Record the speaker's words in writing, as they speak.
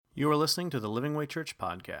You are listening to the Living Way Church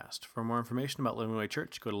podcast. For more information about Living Way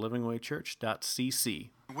Church, go to livingwaychurch.cc.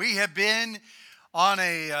 We have been on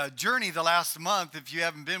a journey the last month, if you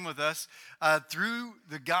haven't been with us, through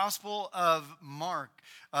the Gospel of Mark.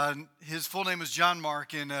 His full name is John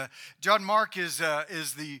Mark, and John Mark is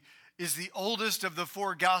the oldest of the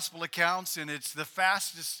four Gospel accounts, and it's the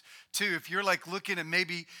fastest too. If you're like looking at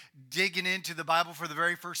maybe digging into the Bible for the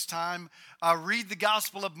very first time, read the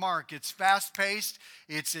Gospel of Mark. It's fast-paced,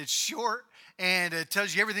 it's short, and it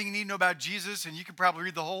tells you everything you need to know about Jesus, and you can probably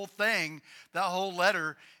read the whole thing, that whole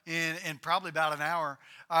letter, in probably about an hour.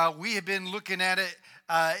 We have been looking at it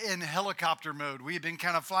in helicopter mode. We have been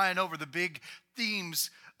kind of flying over the big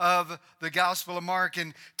themes of the Gospel of Mark,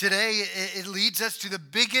 and today it leads us to the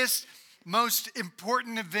biggest, most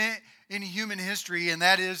important event in human history, and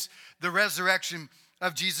that is the resurrection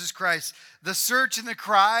of Jesus Christ. The search and the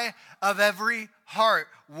cry of every heart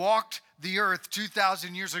walked the earth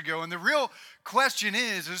 2,000 years ago, and the real question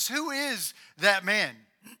is who is that man?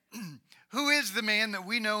 Who is the man that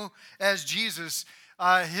we know as Jesus?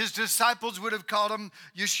 His disciples would have called him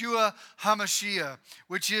Yeshua HaMashiach,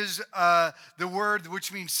 which is the word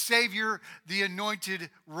which means Savior, the anointed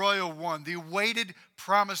royal one, the awaited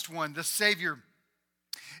promised one, the Savior.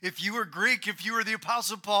 If you were Greek, if you were the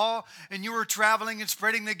Apostle Paul, and you were traveling and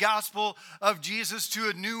spreading the gospel of Jesus to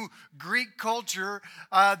a new Greek culture,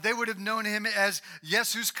 they would have known him as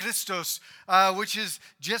Jesus Christos, which is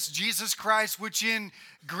just Jesus Christ, which in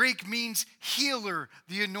Greek means healer,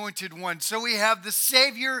 the anointed one. So we have the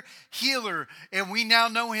Savior, healer, and we now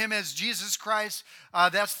know him as Jesus Christ.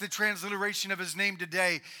 That's the transliteration of his name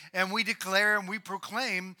today. And we declare and we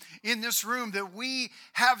proclaim in this room that we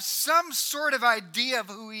have some sort of idea of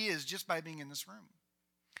who he is just by being in this room.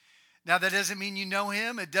 Now, that doesn't mean you know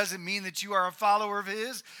him. It doesn't mean that you are a follower of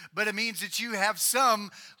his, but it means that you have some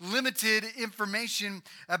limited information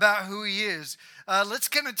about who he is. Let's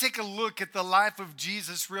kind of take a look at the life of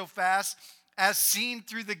Jesus real fast as seen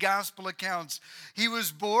through the gospel accounts. He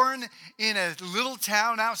was born in a little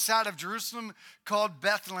town outside of Jerusalem called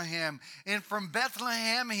Bethlehem. And from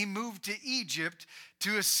Bethlehem, he moved to Egypt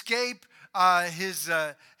to escape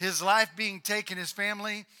his life being taken, his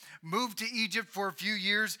family. Moved to Egypt for a few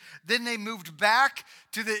years. Then they moved back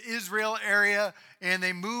to the Israel area, and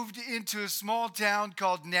they moved into a small town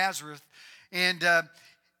called Nazareth. And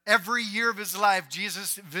every year of his life,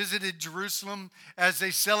 Jesus visited Jerusalem as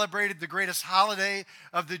they celebrated the greatest holiday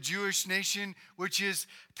of the Jewish nation, which is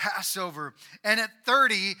Passover. And at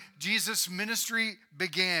 30, Jesus' ministry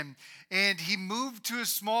began. And he moved to a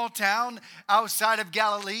small town outside of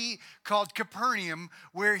Galilee called Capernaum,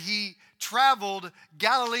 where he traveled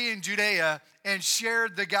Galilee and Judea and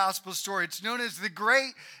shared the gospel story. It's known as the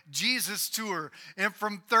Great Jesus Tour. And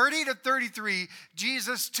from 30 to 33,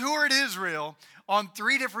 Jesus toured Israel on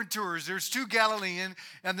 3 different tours. There's 2 Galilean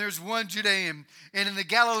and there's 1 Judean. And in the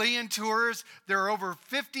Galilean tours, there are over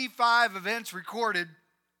 55 events recorded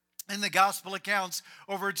in the gospel accounts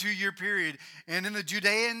over a 2-year period. And in the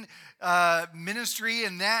Judean ministry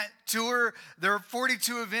in that tour, there are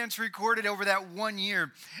 42 events recorded over that 1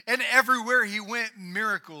 year. And everywhere he went,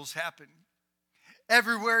 miracles happened.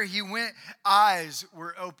 Everywhere he went, eyes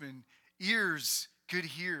were open, ears could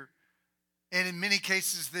hear. And in many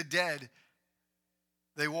cases, the dead,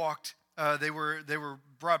 they walked, they were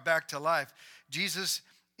brought back to life. Jesus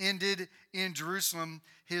ended in Jerusalem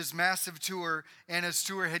his massive tour, and his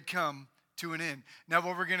tour had come to an end. Now,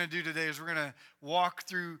 what we're going to do today is we're going to walk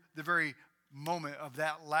through the very moment of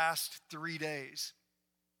that last 3 days.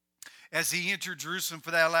 As he entered Jerusalem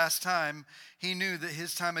for that last time, he knew that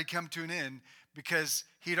his time had come to an end because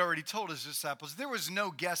he'd already told his disciples. There was no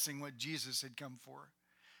guessing what Jesus had come for.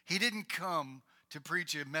 He didn't come to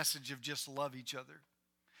preach a message of just love each other,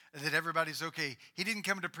 that everybody's okay. He didn't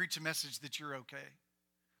come to preach a message that you're okay.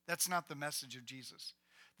 That's not the message of Jesus.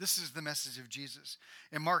 This is the message of Jesus.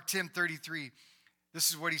 In Mark 10:33, this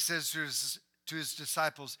is what he says to his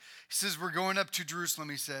disciples. He says, we're going up to Jerusalem,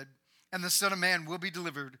 he said, and the Son of Man will be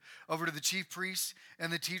delivered over to the chief priests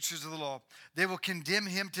and the teachers of the law. They will condemn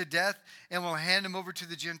him to death and will hand him over to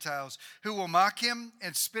the Gentiles, who will mock him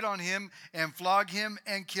and spit on him and flog him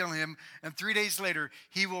and kill him. And 3 days later,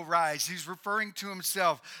 he will rise. He's referring to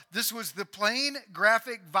himself. This was the plain,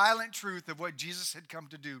 graphic, violent truth of what Jesus had come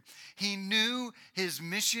to do. He knew his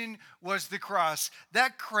mission was the cross.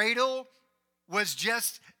 That cradle was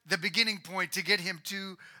just the beginning point to get him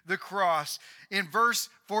to the cross. In verse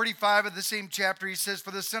 45 of the same chapter, he says,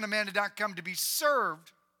 for the Son of Man did not come to be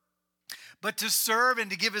served, but to serve and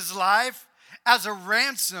to give his life as a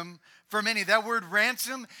ransom for many. That word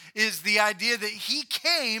ransom is the idea that he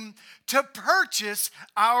came to purchase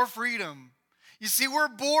our freedom. You see, we're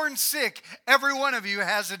born sick. Every one of you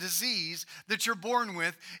has a disease that you're born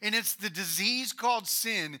with, and it's the disease called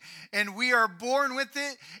sin. And we are born with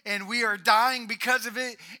it, and we are dying because of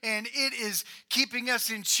it, and it is keeping us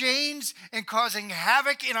in chains and causing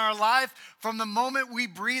havoc in our life from the moment we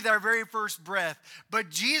breathe our very first breath. But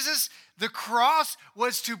Jesus, the cross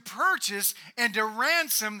was to purchase and to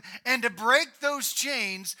ransom and to break those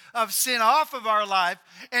chains of sin off of our life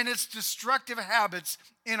and its destructive habits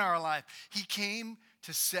in our life. He came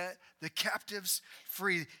to set the captives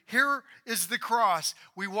free. Here is the cross.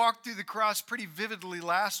 We walked through the cross pretty vividly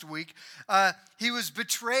last week. He was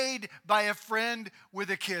betrayed by a friend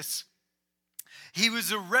with a kiss. He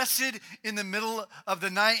was arrested in the middle of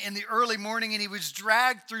the night in the early morning, and he was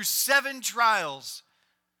dragged through 7 trials,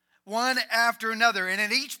 one after another. And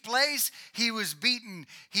in each place, he was beaten.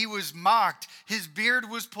 He was mocked. His beard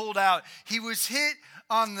was pulled out. He was hit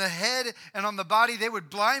on the head and on the body. They would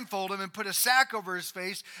blindfold him and put a sack over his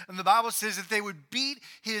face. And the Bible says that they would beat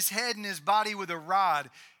his head and his body with a rod.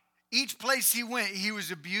 Each place he went, he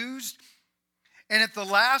was abused. And at the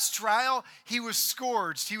last trial, he was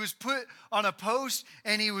scourged. He was put on a post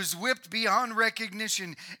and he was whipped beyond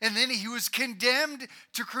recognition. And then he was condemned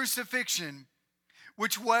to crucifixion,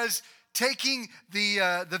 which was taking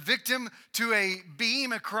the victim to a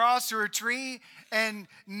beam, a cross, or a tree, and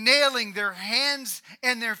nailing their hands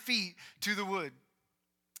and their feet to the wood,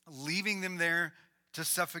 leaving them there to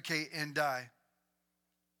suffocate and die.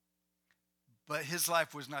 But his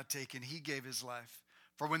life was not taken. He gave his life.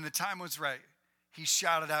 For when the time was right, he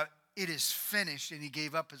shouted out, "It is finished," and he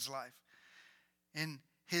gave up his life. And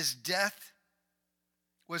his death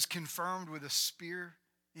was confirmed with a spear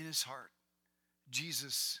in his heart.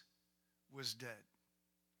 Jesus was dead.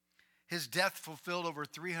 His death fulfilled over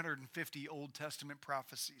 350 Old Testament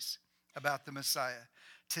prophecies about the Messiah.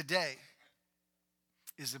 Today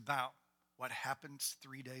is about what happens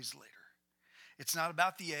 3 days later. It's not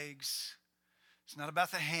about the eggs. It's not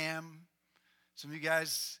about the ham. Some of you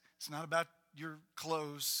guys, it's not about your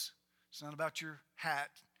clothes. It's not about your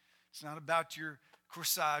hat. It's not about your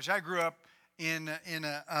corsage. I grew up in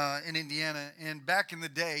Indiana, and back in the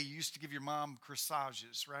day, you used to give your mom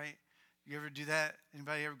corsages, right? You ever do that?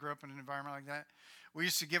 Anybody ever grow up in an environment like that? We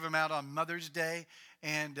used to give them out on Mother's Day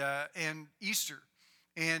and Easter,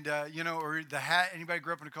 and or the hat. Anybody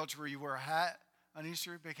grew up in a culture where you wear a hat on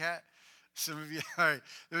Easter, big hat? Some of you, all right.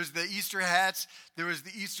 There was the Easter hats. There was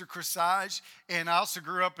the Easter corsage, and I also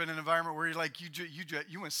grew up in an environment where you're like you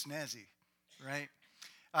went snazzy, right?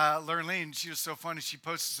 Lurleen, she was so funny. She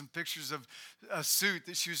posted some pictures of a suit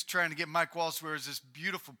that she was trying to get Mike Walsh to wear. It was this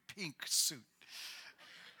beautiful pink suit.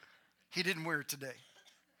 He didn't wear it today.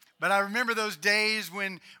 But I remember those days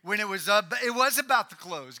when it was about the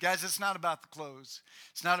clothes. Guys, it's not about the clothes.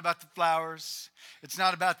 It's not about the flowers. It's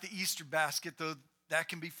not about the Easter basket, though that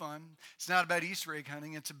can be fun. It's not about Easter egg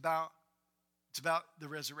hunting. It's about the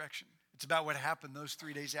resurrection. It's about what happened those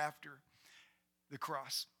 3 days after the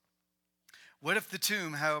cross. What if the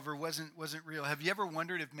tomb, however, wasn't real? Have you ever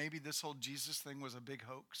wondered if maybe this whole Jesus thing was a big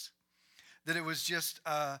hoax? That it was just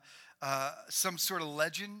some sort of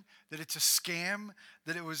legend, that it's a scam,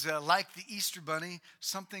 that it was like the Easter Bunny,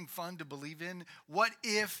 something fun to believe in? What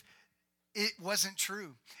if it wasn't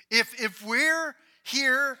true? If we're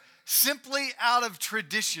here simply out of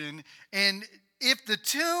tradition, and if the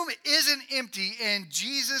tomb isn't empty and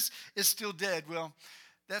Jesus is still dead, well,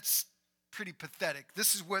 that's pretty pathetic.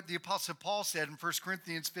 This is what the Apostle Paul said in 1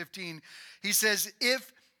 Corinthians 15. He says,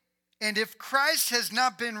 if Christ has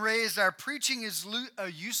not been raised, our preaching is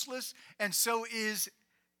useless, and so is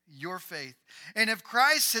your faith. And if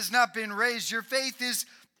Christ has not been raised, your faith is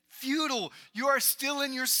futile. You are still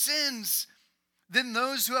in your sins. Then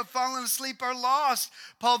those who have fallen asleep are lost.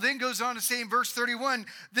 Paul then goes on to say in verse 31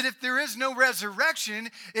 that if there is no resurrection,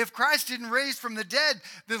 if Christ didn't raise from the dead,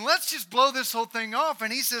 then let's just blow this whole thing off.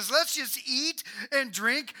 And he says, let's just eat and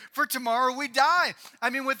drink, for tomorrow we die. I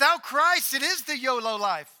mean, without Christ, it is the YOLO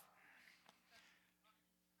life.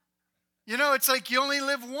 You know, it's like you only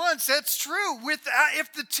live once. That's true.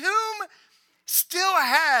 If the tomb still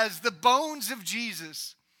has the bones of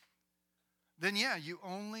Jesus, then yeah, you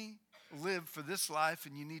only live for this life,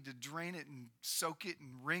 and you need to drain it and soak it and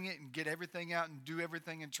wring it and get everything out and do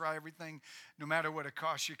everything and try everything, no matter what it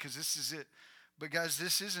costs you, because this is it. But guys,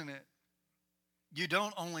 this isn't it. You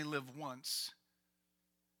don't only live once.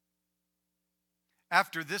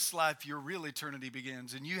 After this life, your real eternity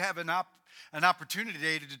begins, and you have an opportunity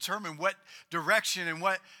today to determine what direction and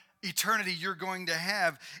what eternity you're going to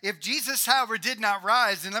have. If Jesus, however, did not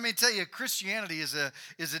rise, and let me tell you, Christianity is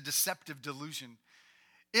a deceptive delusion.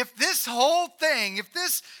 If this whole thing, if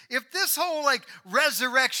this whole like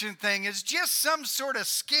resurrection thing is just some sort of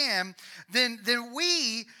scam, then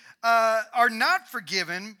we are not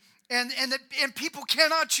forgiven, and people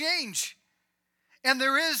cannot change, and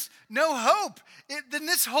there is no hope. Then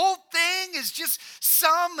this whole thing is just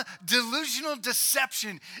some delusional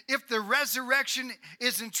deception. If the resurrection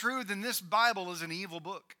isn't true, then this Bible is an evil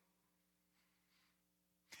book.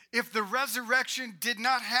 If the resurrection did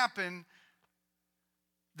not happen,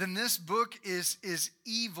 then this book is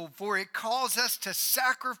evil, for it calls us to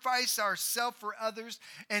sacrifice ourselves for others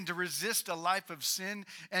and to resist a life of sin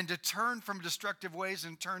and to turn from destructive ways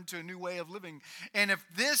and turn to a new way of living. And if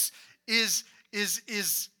this is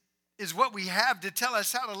what we have to tell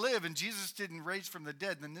us how to live, and Jesus didn't raise from the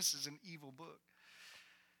dead, then this is an evil book.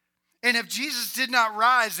 And if Jesus did not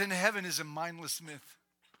rise, then heaven is a mindless myth.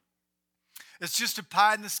 It's just a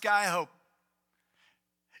pie in the sky hope.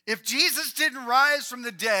 If Jesus didn't rise from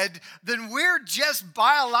the dead, then we're just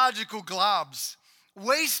biological globs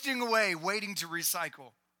wasting away, waiting to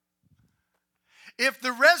recycle. If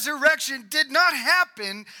the resurrection did not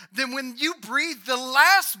happen, then when you breathe the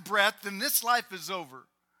last breath, then this life is over.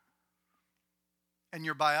 And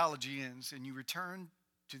your biology ends, and you return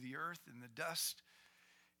to the earth and the dust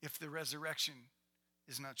if the resurrection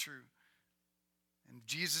is not true. And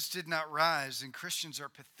Jesus did not rise, and Christians are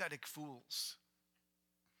pathetic fools.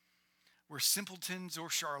 We're simpletons or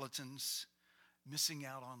charlatans missing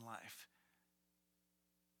out on life.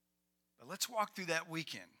 But let's walk through that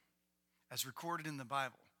weekend as recorded in the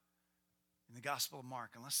Bible, in the Gospel of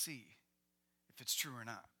Mark, and let's see if it's true or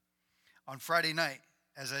not. On Friday night,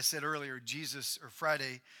 as I said earlier, Jesus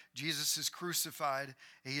is crucified.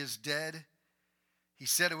 He is dead. He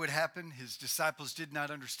said it would happen. His disciples did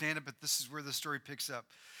not understand it, but this is where the story picks up.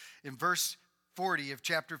 In verse 40 of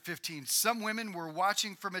chapter 15, some women were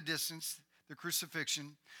watching from a distance the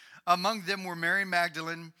crucifixion. Among them were Mary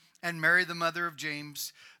Magdalene and Mary, the mother of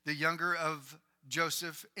James, the younger of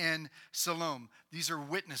Joseph, and Salome. These are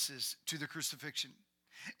witnesses to the crucifixion.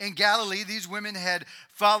 In Galilee, these women had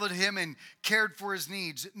followed him and cared for his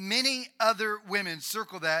needs. Many other women,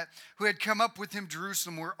 circle that, who had come up with him to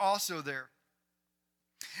Jerusalem were also there.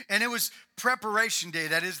 And it was preparation day,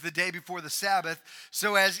 that is the day before the Sabbath.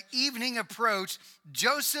 So as evening approached,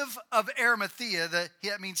 Joseph of Arimathea,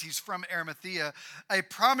 that means he's from Arimathea, a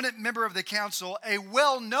prominent member of the council, a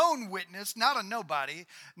well-known witness, not a nobody,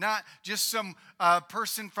 not just some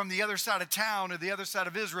person from the other side of town or the other side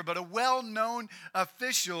of Israel, but a well-known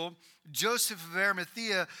official, Joseph of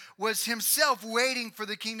Arimathea, was himself waiting for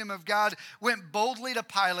the kingdom of God, went boldly to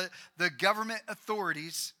Pilate, the government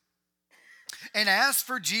authorities, and asked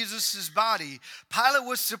for Jesus' body. Pilate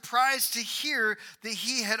was surprised to hear that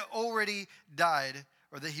he had already died,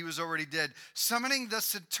 or that he was already dead. Summoning the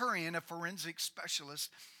centurion, a forensic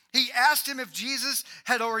specialist, he asked him if Jesus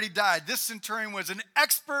had already died. This centurion was an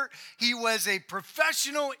expert. He was a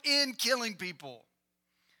professional in killing people.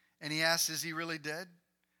 And he asked, is he really dead?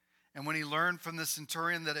 And when he learned from the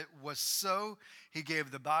centurion that it was so, he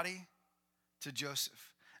gave the body to Joseph.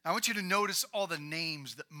 I want you to notice all the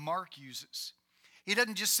names that Mark uses. He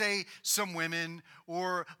doesn't just say some women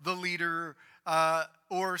or the leader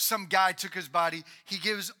or some guy took his body. He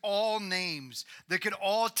gives all names that could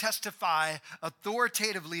all testify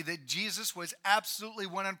authoritatively that Jesus was absolutely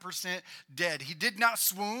 100% dead. He did not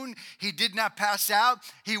swoon. He did not pass out.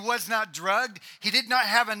 He was not drugged. He did not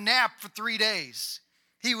have a nap for 3 days.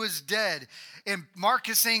 He was dead. And Mark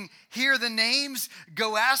is saying, here are the names.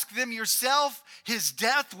 Go ask them yourself. His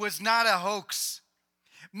death was not a hoax.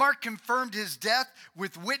 Mark confirmed his death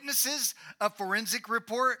with witnesses, a forensic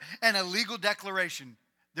report, and a legal declaration.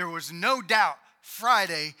 There was no doubt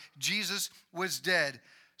Friday Jesus was dead.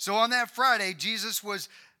 So on that Friday, Jesus was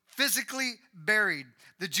physically buried.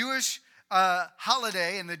 The Jewish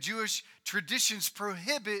holiday and the Jewish traditions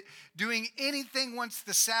prohibit doing anything once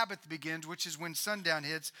the Sabbath begins, which is when sundown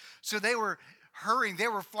hits. So they were hurrying, they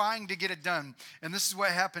were flying to get it done. And this is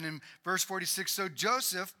what happened in verse 46. So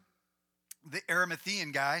Joseph, the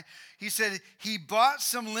Arimathean guy, he said he bought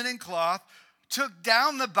some linen cloth, took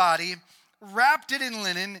down the body, wrapped it in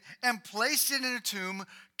linen, and placed it in a tomb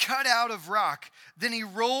cut out of rock. Then he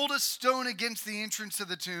rolled a stone against the entrance of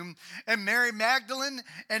the tomb, and Mary Magdalene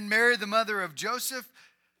and Mary, the mother of Joseph,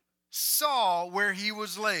 saw where he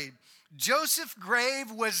was laid. Joseph's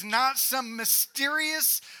grave was not some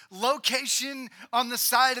mysterious location on the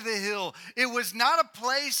side of the hill. It was not a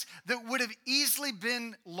place that would have easily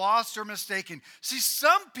been lost or mistaken. See,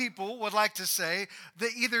 some people would like to say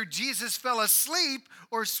that either Jesus fell asleep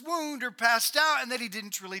or swooned or passed out and that he didn't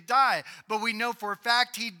truly die. But we know for a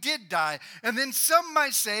fact he did die. And then some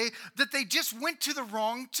might say that they just went to the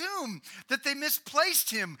wrong tomb, that they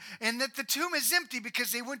misplaced him, and that the tomb is empty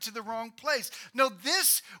because they went to the wrong place. No,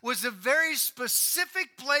 this was a very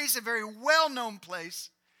specific place, a very well-known place,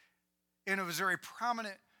 and it was a very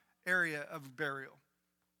prominent area of burial.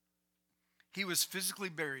 He was physically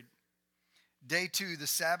buried. Day 2, the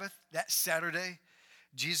Sabbath, that Saturday,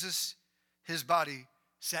 Jesus, his body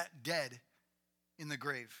sat dead in the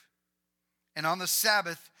grave. And on the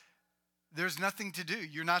Sabbath, there's nothing to do.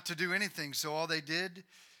 You're not to do anything. So all they did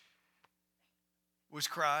was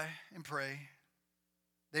cry and pray.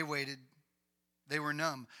 They waited. They were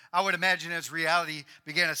numb. I would imagine as reality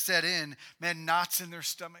began to set in, man, knots in their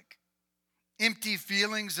stomach, empty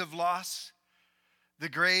feelings of loss. The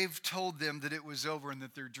grave told them that it was over and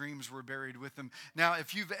that their dreams were buried with them. Now,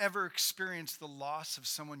 if you've ever experienced the loss of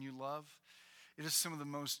someone you love, it is some of the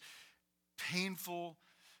most painful,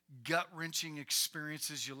 gut-wrenching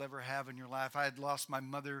experiences you'll ever have in your life. I had lost my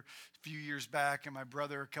mother a few years back and my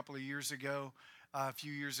brother a couple of years ago,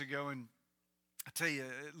 and I tell you,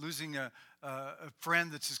 losing a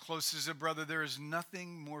friend that's as close as a brother, there is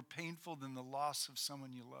nothing more painful than the loss of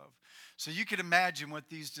someone you love. So you could imagine what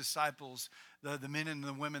these disciples, the men and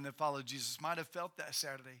the women that followed Jesus, might have felt that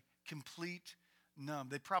Saturday. Complete numb.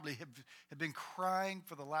 They probably have been crying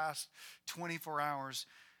for the last 24 hours.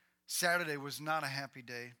 Saturday was not a happy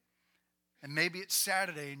day. And maybe it's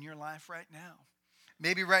Saturday in your life right now.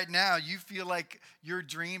 Maybe right now you feel like your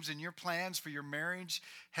dreams and your plans for your marriage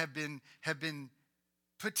have been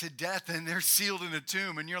put to death and they're sealed in a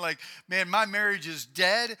tomb. And you're like, man, my marriage is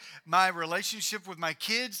dead. My relationship with my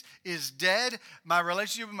kids is dead. My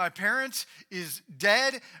relationship with my parents is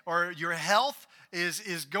dead. Or your health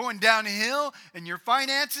is going downhill, and your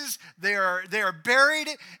finances, they are buried,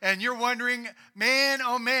 and you're wondering, man,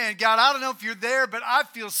 oh man, God, I don't know if you're there, but I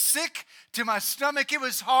feel sick to my stomach. It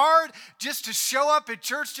was hard just to show up at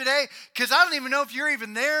church today because I don't even know if you're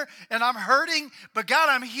even there, and I'm hurting, but God,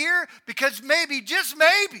 I'm here because maybe, just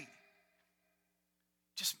maybe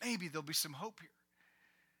there'll be some hope here.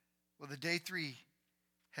 Well, the day 3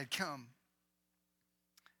 had come,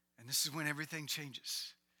 and this is when everything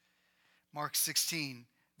changes. Mark 16,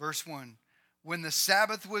 verse 1. When the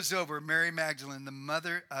Sabbath was over, Mary Magdalene,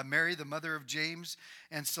 Mary, the mother of James,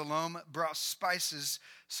 and Salome brought spices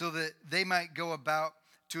so that they might go about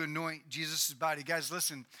to anoint Jesus' body. Guys,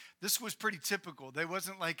 listen, this was pretty typical. They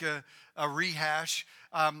wasn't like a rehash.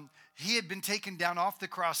 He had been taken down off the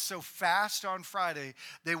cross so fast on Friday,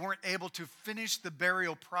 they weren't able to finish the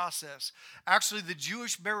burial process. Actually, the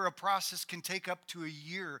Jewish burial process can take up to a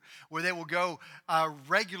year, where they will go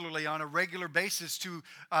regularly on a regular basis to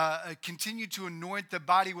continue to anoint the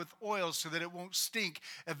body with oil so that it won't stink.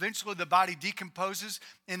 Eventually, the body decomposes,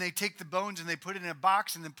 and they take the bones and they put it in a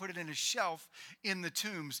box and then put it in a shelf in the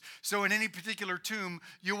tombs. So in any particular tomb,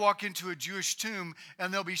 you walk into a Jewish tomb,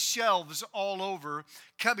 and there'll be shelves all over,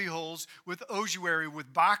 cubby holes with ossuary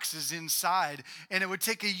with boxes inside, and it would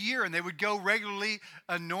take a year, and they would go regularly,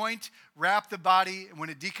 anoint, wrap the body, and when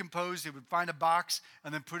it decomposed, they would find a box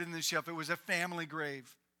and then put it in the shelf. It was a family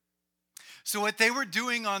grave. So what they were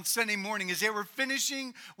doing on Sunday morning is they were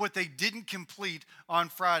finishing what they didn't complete on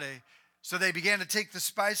Friday. So they began to take the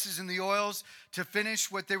spices and the oils to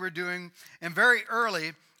finish what they were doing, and very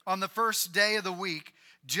early on the first day of the week,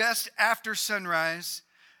 just after sunrise,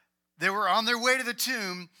 they were on their way to the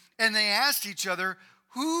tomb, and they asked each other,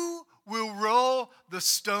 who will roll the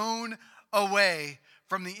stone away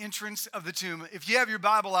from the entrance of the tomb? If you have your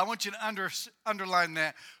Bible, I want you to underline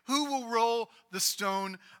that. Who will roll the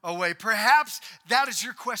stone away? Perhaps that is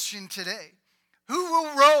your question today. Who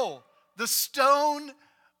will roll the stone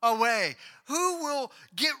away? Who will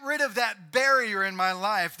get rid of that barrier in my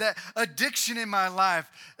life, that addiction in my life,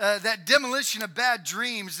 that demolition of bad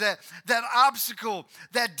dreams, that obstacle,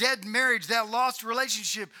 that dead marriage, that lost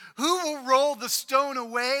relationship? Who will roll the stone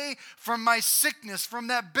away from my sickness, from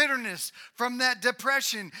that bitterness, from that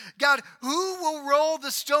depression? God, who will roll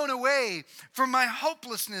the stone away from my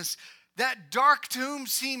hopelessness? That dark tomb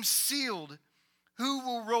seems sealed. Who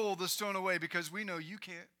will roll the stone away? Because we know you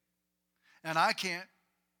can't, and I can't,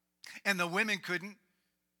 and the women couldn't.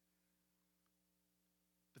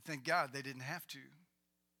 But thank God they didn't have to.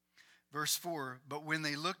 Verse 4, but when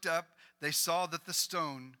they looked up, they saw that the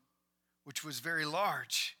stone, which was very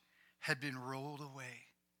large, had been rolled away.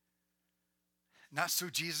 not so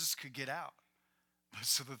Jesus could get out, but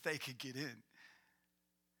so that they could get in.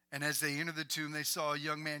 And as they entered the tomb, they saw a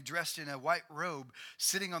young man dressed in a white robe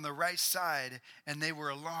sitting on the right side, and they were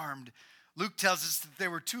alarmed. Luke tells us that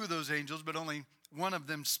there were two of those angels, but only one of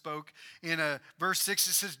them spoke. In verse 6,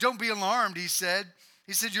 it says, "Don't be alarmed," he said.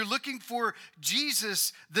 He said, "You're looking for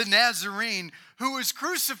Jesus the Nazarene who was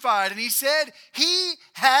crucified." And he said, "He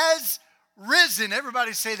has risen."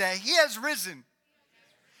 Everybody say that. He has risen.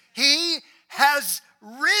 He has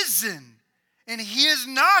risen. And he is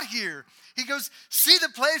not here. He goes, "See the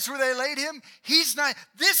place where they laid him? He's not.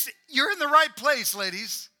 You're in the right place,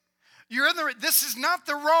 ladies. This is not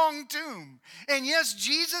the wrong tomb." And yes,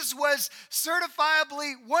 Jesus was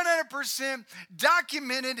certifiably 100%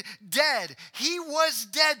 documented dead. He was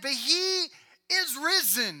dead, but he is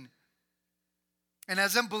risen. And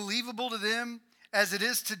as unbelievable to them as it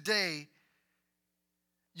is today,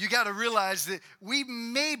 you got to realize that we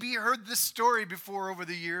maybe heard this story before over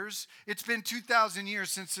the years. It's been 2,000 years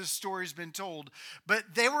since this story's been told.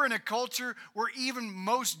 But they were in a culture where even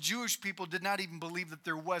most Jewish people did not even believe that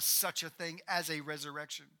there was such a thing as a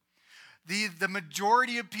resurrection. The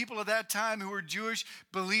majority of people at that time who were Jewish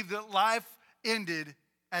believed that life ended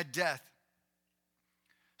at death.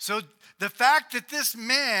 So the fact that this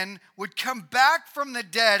man would come back from the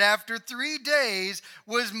dead after 3 days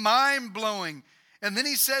was mind-blowing. And then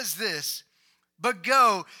he says this, "But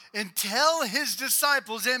go and tell his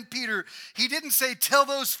disciples and Peter." He didn't say, "Tell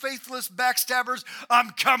those faithless backstabbers,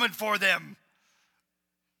 I'm coming for them."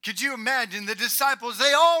 Could you imagine the disciples?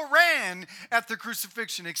 They all ran at the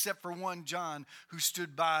crucifixion except for one, John, who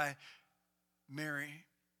stood by Mary.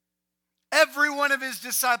 Every one of his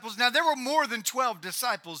disciples. Now, there were more than 12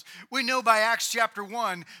 disciples. We know by Acts chapter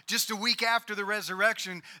 1, just a week after the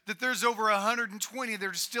resurrection, that there's over 120 that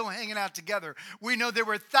are still hanging out together. We know there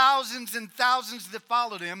were thousands and thousands that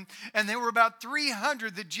followed him, and there were about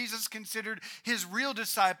 300 that Jesus considered his real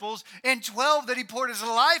disciples, and 12 that he poured his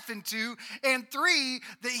life into, and 3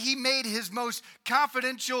 that he made his most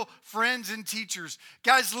confidential friends and teachers.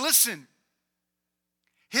 Guys, listen.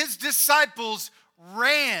 His disciples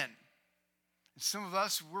ran. Some of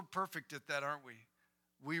us, we're perfect at that, aren't we?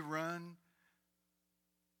 We run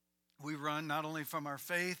not only from our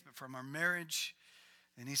faith, but from our marriage.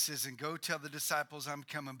 And he says, "And go tell the disciples I'm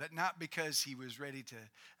coming," but not because he was ready to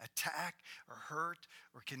attack or hurt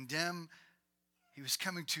or condemn. He was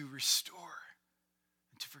coming to restore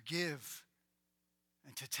and to forgive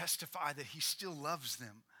and to testify that he still loves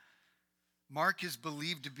them. Mark is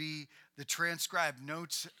believed to be the transcribed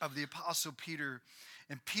notes of the Apostle Peter.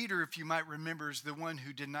 And Peter, if you might remember, is the one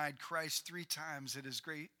who denied Christ 3 times at his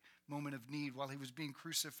great moment of need while he was being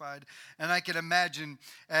crucified. And I can imagine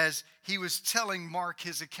as he was telling Mark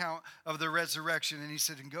his account of the resurrection, and he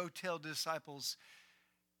said, "And go tell disciples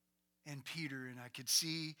and Peter." And I could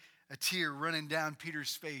see a tear running down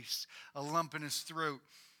Peter's face, a lump in his throat,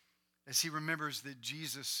 as he remembers that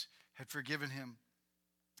Jesus had forgiven him.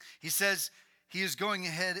 He says he is going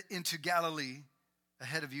ahead into Galilee.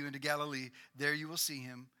 Ahead of you into Galilee. There you will see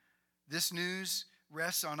him. This news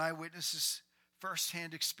rests on eyewitnesses'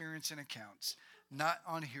 firsthand experience and accounts, not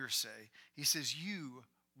on hearsay. He says, you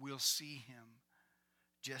will see him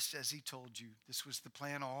just as he told you. This was the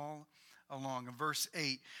plan all along. In verse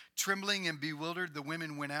 8, trembling and bewildered, the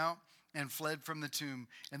women went out and fled from the tomb.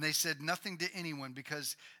 And they said nothing to anyone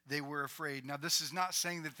because they were afraid. Now, this is not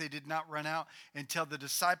saying that they did not run out and tell the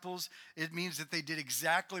disciples. It means that they did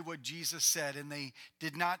exactly what Jesus said, and they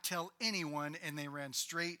did not tell anyone, and they ran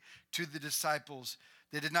straight to the disciples.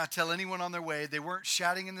 They did not tell anyone on their way. They weren't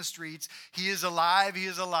shouting in the streets, "He is alive, he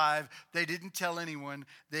is alive." They didn't tell anyone.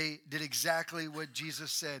 They did exactly what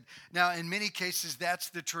Jesus said. Now, in many cases, that's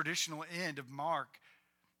the traditional end of Mark.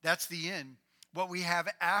 That's the end. What we have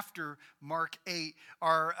after Mark 8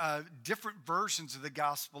 are different versions of the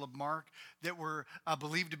Gospel of Mark that were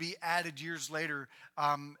believed to be added years later.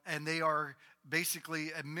 And they are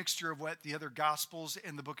basically a mixture of what the other Gospels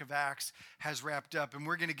in the book of Acts has wrapped up. And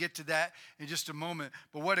we're going to get to that in just a moment.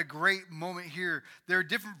 But what a great moment here. There are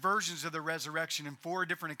different versions of the resurrection in 4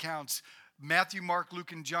 different accounts. Matthew, Mark,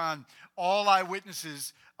 Luke, and John, all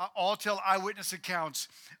eyewitnesses, all tell eyewitness accounts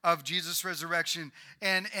of Jesus' resurrection.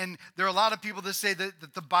 And there are a lot of people that say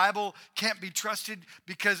that the Bible can't be trusted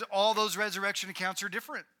because all those resurrection accounts are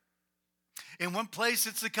different. In one place,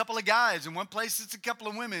 it's a couple of guys. In one place, it's a couple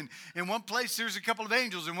of women. In one place, there's a couple of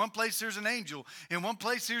angels. In one place, there's an angel. In one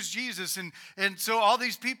place, there's Jesus. And so all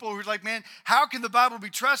these people who are like, man, how can the Bible be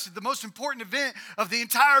trusted? The most important event of the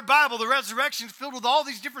entire Bible, the resurrection, is filled with all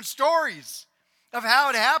these different stories. of how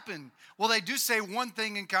it happened. Well, they do say one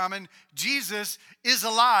thing in common: Jesus is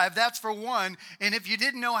alive. That's for one. And if you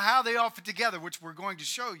didn't know how they all fit together, which we're going to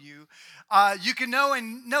show you, you can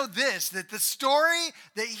know this, that the story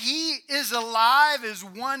that he is alive is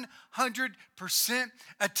 100%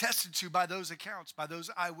 attested to by those accounts, by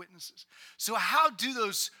those eyewitnesses. So how do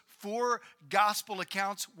those four gospel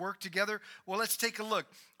accounts work together? Well, let's take a look.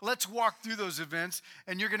 Let's walk through those events,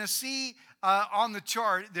 and you're going to see on the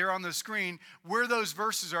chart there on the screen where those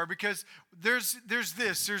verses are, because there's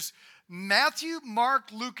Matthew,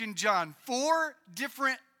 Mark, Luke, and John, four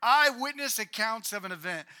different eyewitness accounts of an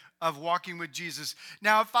event of walking with Jesus.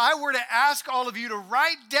 Now, if I were to ask all of you to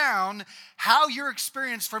write down how your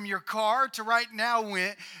experience from your car to right now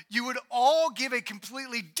went, you would all give a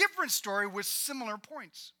completely different story with similar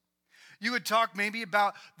points. You would talk maybe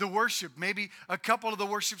about the worship. Maybe a couple of the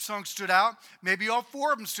worship songs stood out. Maybe all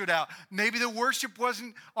four of them stood out. Maybe the worship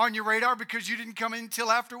wasn't on your radar because you didn't come in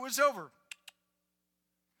until after it was over.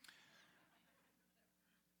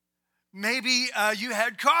 Maybe you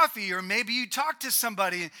had coffee, or maybe you talked to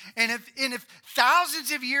somebody. And if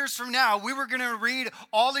thousands of years from now we were going to read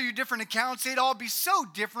all of your different accounts, they'd all be so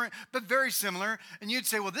different but very similar. And you'd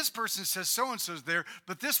say, well, this person says so-and-so's there,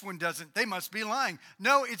 but this one doesn't. They must be lying.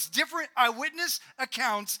 No, it's different eyewitness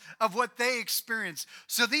accounts of what they experienced.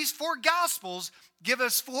 So these four gospels give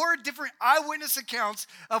us four different eyewitness accounts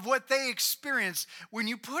of what they experienced. When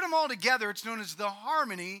you put them all together, it's known as the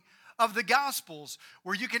harmony of the Gospels,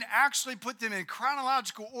 where you can actually put them in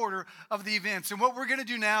chronological order of the events. And what we're going to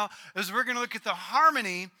do now is we're going to look at the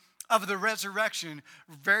harmony of the resurrection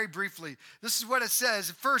very briefly. This is what it says.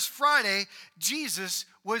 First Friday, Jesus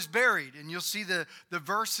was buried. And you'll see the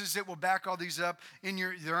verses that will back all these up.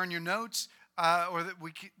 They're on your notes, or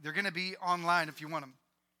they're going to be online if you want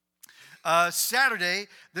them. Saturday,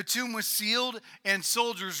 the tomb was sealed and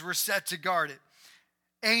soldiers were set to guard it.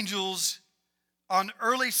 Angels on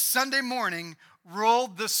early Sunday morning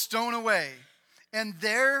rolled the stone away, and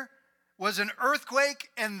there was an earthquake,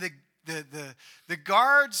 and the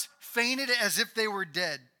guards fainted as if they were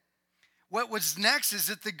dead. What was next is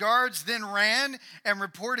that the guards then ran and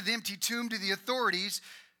reported the empty tomb to the authorities,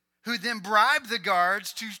 who then bribed the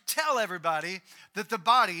guards to tell everybody that the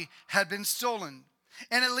body had been stolen.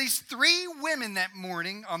 And at least three women that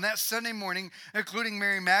morning, on that Sunday morning, including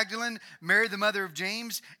Mary Magdalene, Mary the mother of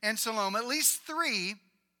James, and Salome, at least three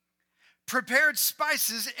prepared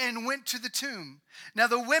spices and went to the tomb. Now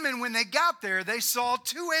the women, when they got there, they saw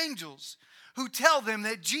two angels who tell them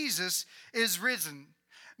that Jesus is risen.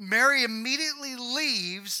 Mary immediately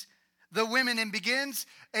leaves the women and begins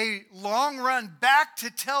a long run back to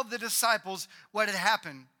tell the disciples what had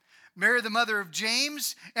happened. Mary, the mother of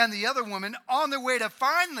James, and the other woman, on their way to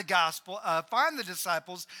find the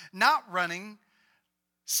disciples, not running,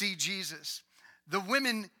 see Jesus. The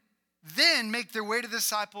women then make their way to the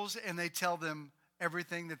disciples, and they tell them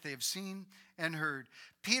everything that they have seen and heard.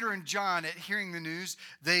 Peter and John, at hearing the news,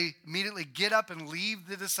 they immediately get up and leave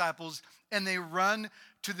the disciples, and they run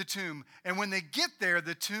to the tomb. And when they get there,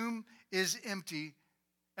 the tomb is empty,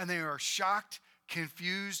 and they are shocked,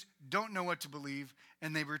 confused, don't know what to believe,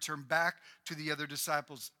 and they return back to the other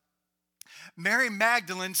disciples. Mary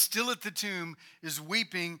Magdalene, still at the tomb, is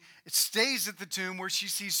weeping. It stays at the tomb where she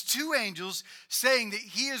sees two angels saying that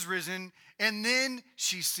he is risen, and then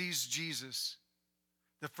she sees Jesus,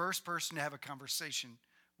 the first person to have a conversation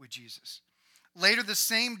with Jesus. Later the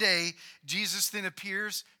same day, Jesus then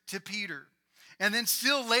appears to Peter. And then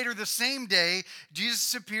still later the same day,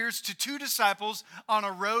 Jesus appears to two disciples on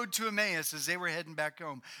a road to Emmaus as they were heading back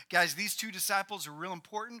home. Guys, these two disciples are real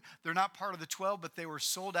important. They're not part of the 12, but they were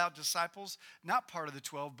sold out disciples. Not part of the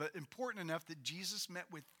 12, but important enough that Jesus met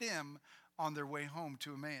with them on their way home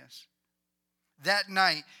to Emmaus. That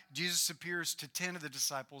night, Jesus appears to 10 of the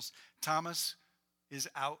disciples. Thomas is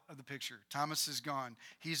out of the picture. Thomas is gone.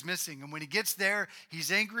 He's missing. And when he gets there,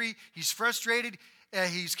 he's angry, he's frustrated,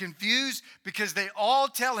 he's confused because they all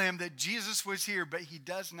tell him that Jesus was here, but he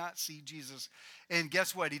does not see Jesus. And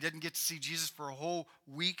guess what? He didn't get to see Jesus for a whole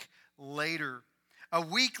week later. A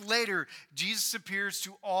week later, Jesus appears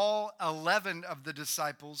to all 11 of the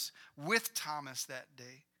disciples with Thomas that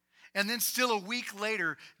day. And then still a week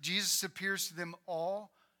later, Jesus appears to them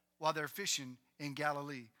all while they're fishing in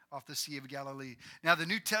Galilee, off the Sea of Galilee. Now, the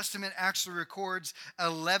New Testament actually records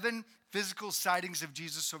 11 physical sightings of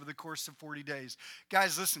Jesus over the course of 40 days.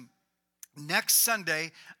 Guys, listen. Next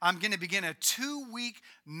Sunday, I'm going to begin a 2-week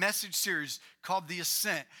message series called The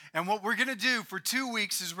Ascent. And what we're going to do for 2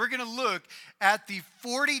 weeks is we're going to look at the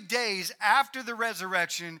 40 days after the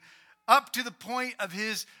resurrection up to the point of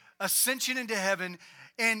his ascension into heaven.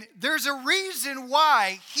 And there's a reason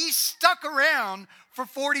why he stuck around for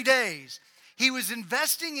 40 days. He was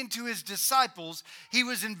investing into his disciples. He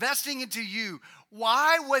was investing into you.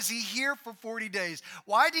 Why was he here for 40 days?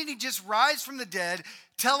 Why didn't he just rise from the dead,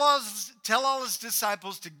 tell all his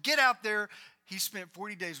disciples to get out there? He spent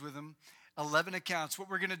 40 days with them, 11 accounts. What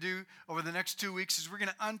we're going to do over the next 2 weeks is we're going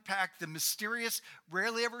to unpack the mysterious,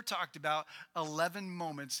 rarely ever talked about 11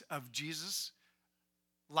 moments of Jesus'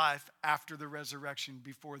 life after the resurrection,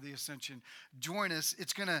 before the ascension. Join us.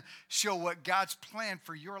 It's going to show what God's plan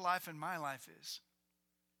for your life and my life is.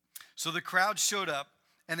 So the crowd showed up,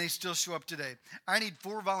 and they still show up today. I need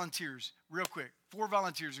 4 volunteers, real quick. 4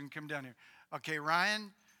 volunteers who can come down here. Okay,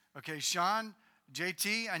 Ryan. Okay, Sean.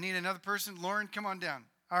 JT. I need another person. Lauren, come on down.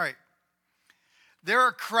 All right. There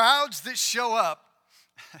are crowds that show up.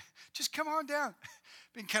 Just come on down.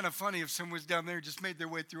 Been kind of funny if someone was down there just made their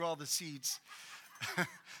way through all the seats.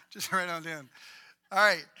 Just right on down. All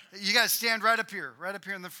right, you guys stand right up here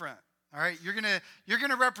in the front. All right, you're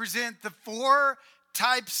gonna represent the 4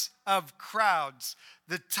 types of crowds,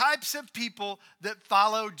 the types of people that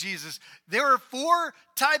follow Jesus. There were 4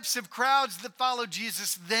 types of crowds that followed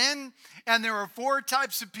Jesus then, and there are 4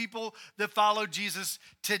 types of people that follow Jesus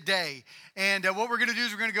today. And what we're going to do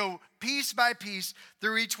is we're going to go piece by piece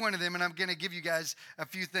through each one of them, and I'm going to give you guys a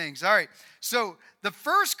few things. All right, so the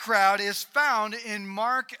first crowd is found in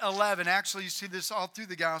Mark 11. Actually, you see this all through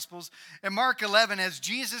the Gospels. In Mark 11, as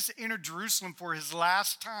Jesus entered Jerusalem for his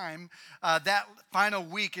last time, that final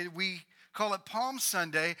week, we call it Palm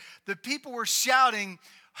Sunday, the people were shouting,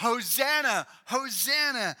 Hosanna,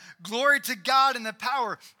 Hosanna, glory to God in the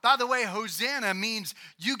power. By the way, Hosanna means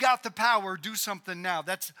you got the power, do something now.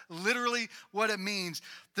 That's literally what it means.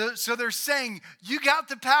 So they're saying, you got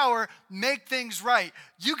the power, make things right.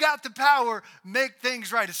 You got the power, make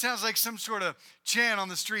things right. It sounds like some sort of chant on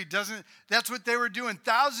the street, doesn't it? That's what they were doing.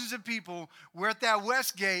 Thousands of people were at that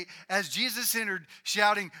west gate as Jesus entered,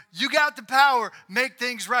 shouting, you got the power, make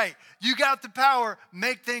things right. You got the power,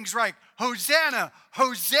 make things right. Hosanna,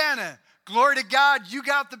 Hosanna, glory to God, you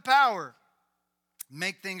got the power.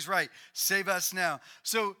 Make things right. Save us now.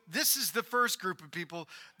 So this is the first group of people.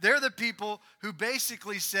 They're the people who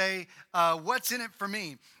basically say, what's in it for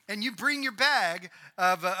me? And you bring your bag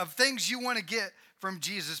of things you want to get from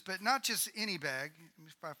Jesus, but not just any bag. Let me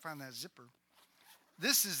see if I find that zipper.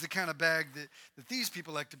 This is the kind of bag that these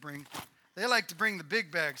people like to bring. They like to bring the big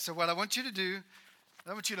bag. So what I want you to do,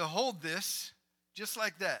 I want you to hold this just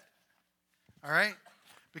like that. All right?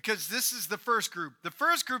 Because this is the first group. The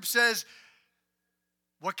first group says,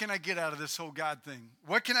 what can I get out of this whole God thing?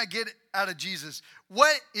 What can I get out of Jesus?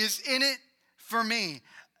 What is in it for me?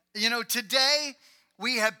 You know, today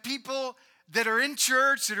we have people that are in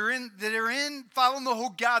church, that are in following the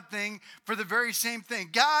whole God thing for the very same thing.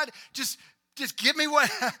 God, just give me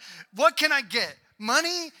what can I get?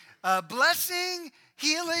 Money, blessing,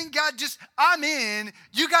 healing. God, I'm in.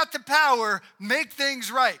 You got the power, make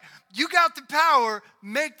things right. You got the power,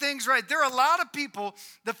 make things right. There are a lot of people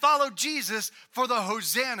that follow Jesus for the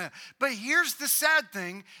Hosanna. But here's the sad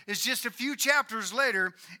thing, is just a few chapters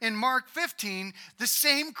later, in Mark 15, the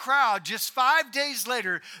same crowd, just 5 days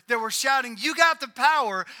later, that were shouting, you got the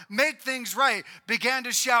power, make things right, began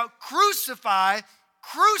to shout, crucify,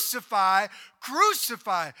 crucify,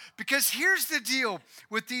 crucify. Because here's the deal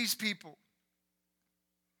with these people.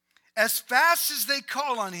 As fast as they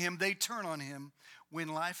call on him, they turn on him when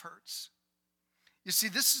life hurts. You see,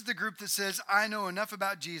 this is the group that says, I know enough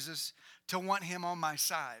about Jesus to want him on my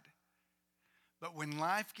side. But when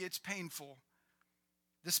life gets painful,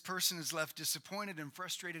 this person is left disappointed and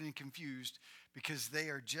frustrated and confused because they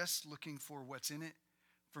are just looking for what's in it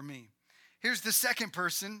for me. Here's the second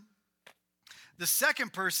person. The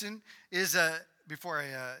second person is, before I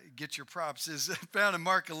get your props, is found in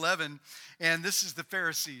Mark 11, and this is the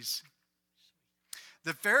Pharisees.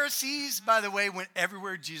 The Pharisees, by the way, went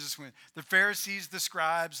everywhere Jesus went. The Pharisees, the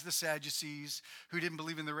scribes, the Sadducees, who didn't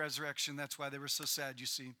believe in the resurrection. That's why they were so sad, you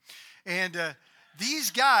see. And these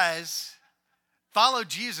guys followed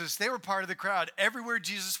Jesus. They were part of the crowd. Everywhere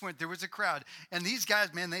Jesus went, there was a crowd. And these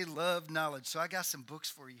guys, man, they loved knowledge. So I got some books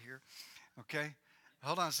for you here, okay?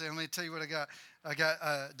 Hold on a second. Let me tell you what I got. I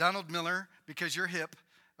got Donald Miller, because you're hip,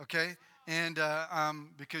 okay? And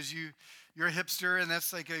because you're a hipster, and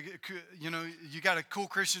that's like you got a cool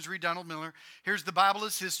Christians read Donald Miller. Here's The Bible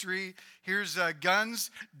is History. Here's Guns,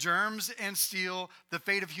 Germs, and Steel, The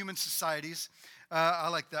Fate of Human Societies. I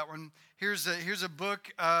like that one. Here's a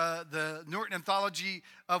book, The Norton Anthology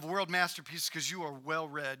of World Masterpieces, because you are well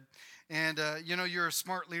read. And, you're a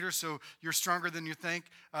smart leader, so you're stronger than you think,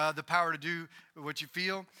 the power to do what you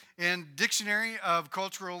feel. And Dictionary of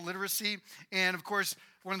Cultural Literacy. And, of course,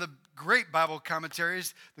 one of the great Bible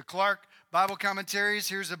commentaries, the Clark Bible Commentaries.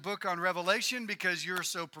 Here's a book on Revelation because you're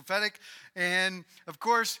so prophetic. And, of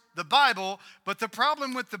course, the Bible. But the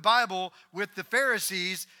problem with the Bible, with the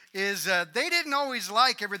Pharisees, is they didn't always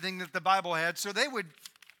like everything that the Bible had. So they would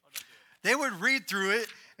read through it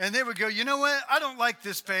and they would go, you know what? I don't like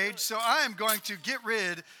this page, so I am going to get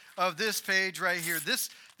rid of this page right here. This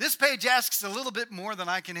page asks a little bit more than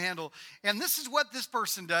I can handle. And this is what this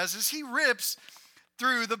person does, is he rips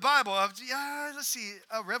through the Bible. Let's see,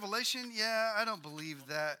 Revelation, I don't believe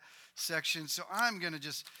that section, so I'm going to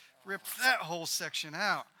just rip that whole section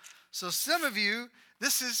out. So some of you,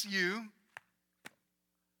 this is you,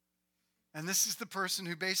 and this is the person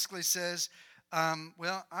who basically says, I'm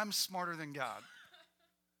smarter than God.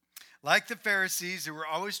 Like the Pharisees, who were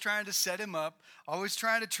always trying to set him up, always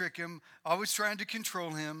trying to trick him, always trying to control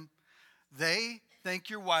him. They think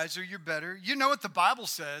you're wiser, you're better. You know what the Bible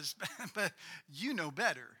says, but you know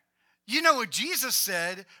better. You know what Jesus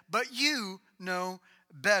said, but you know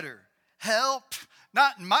better. Hell,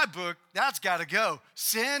 not in my book, that's got to go.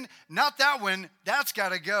 Sin, not that one, that's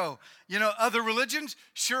got to go. Other religions,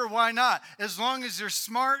 sure, why not? As long as they're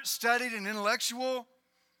smart, studied, and intellectual.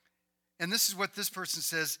 And this is what this person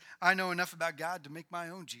says, I know enough about God to make my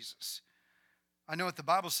own Jesus. I know what the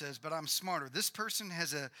Bible says, but I'm smarter. This person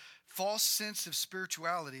has a false sense of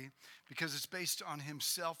spirituality because it's based on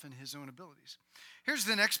himself and his own abilities. Here's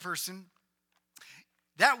the next person.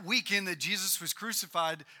 That weekend that Jesus was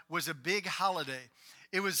crucified was a big holiday.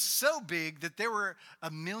 It was so big that there were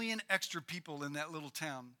 1 million extra people in that little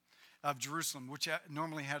town of Jerusalem, which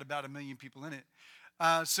normally had about 1 million people in it.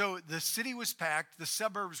 So the city was packed. The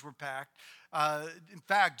suburbs were packed. In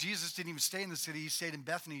fact, Jesus didn't even stay in the city. He stayed in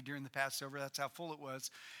Bethany during the Passover. That's how full it was.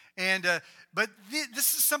 And but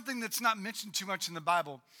this is something that's not mentioned too much in the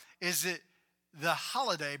Bible, is that the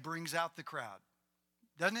holiday brings out the crowd.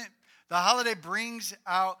 Doesn't it? The holiday brings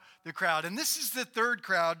out the crowd. And this is the third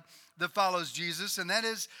crowd that follows Jesus, and that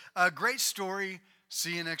is a great story.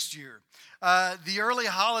 See you next year. The early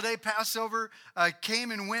holiday, Passover,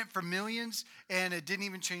 came and went for millions, and it didn't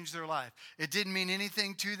even change their life. It didn't mean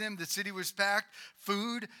anything to them. The city was packed.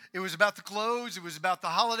 Food, it was about the clothes. It was about the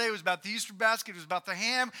holiday. It was about the Easter basket. It was about the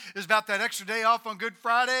ham. It was about that extra day off on Good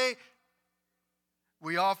Friday.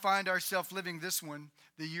 We all find ourselves living this one,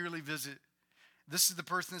 the yearly visit. This is the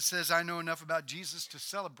person that says, I know enough about Jesus to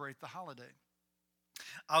celebrate the holiday.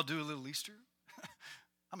 I'll do a little Easter.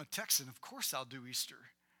 I'm a Texan. Of course I'll do Easter.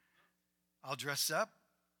 I'll dress up.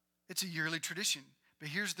 It's a yearly tradition. But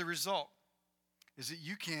here's the result, is that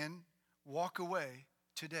you can walk away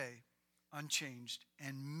today unchanged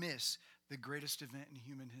and miss the greatest event in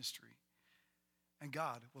human history. And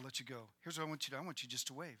God will let you go. Here's what I want you to do. I want you just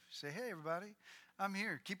to wave. Say, hey, everybody, I'm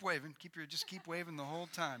here. Keep waving. Just keep waving the whole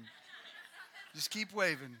time. Just keep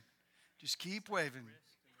waving. Just keep waving.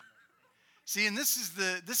 See, and this is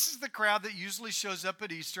the crowd that usually shows up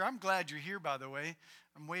at Easter. I'm glad you're here, by the way.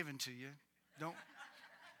 I'm waving to you. Don't.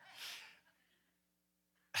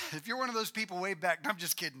 If you're one of those people, wave back. No, I'm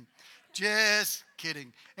just kidding. Just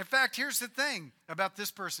kidding. In fact, here's the thing about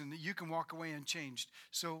this person, that you can walk away unchanged.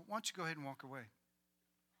 So why don't you go ahead and walk away?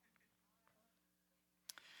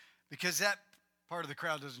 Because that part of the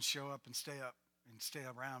crowd doesn't show up and stay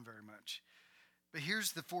around very much. But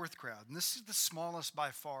here's the fourth crowd, and this is the smallest by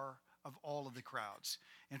far of all of the crowds.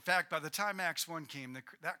 In fact, by the time Acts 1 came,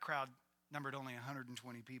 that crowd numbered only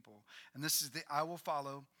 120 people. And this is the I will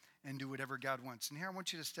follow and do whatever God wants. And here I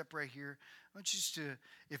want you to step right here. I want you to,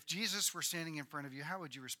 if Jesus were standing in front of you, how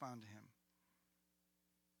would you respond to him?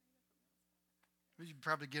 Well, you'd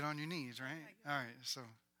probably get on your knees, right? All right, so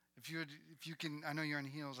if you can, I know you're on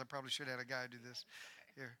heels. I probably should have had a guy do this.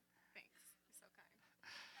 Okay. Here. Thanks. You're so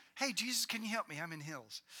kind. Hey, Jesus, can you help me? I'm in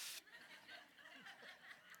heels.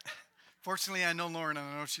 Fortunately, I know Lauren, and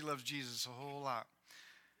I know she loves Jesus a whole lot.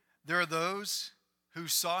 There are those who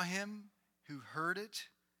saw him, who heard it,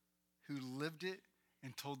 who lived it,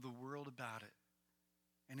 and told the world about it.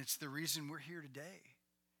 And it's the reason we're here today,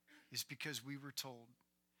 is because we were told.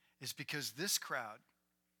 It's because this crowd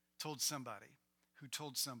told somebody, who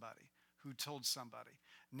told somebody, who told somebody.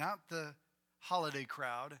 Not the holiday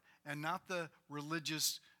crowd, and not the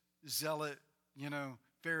religious zealot,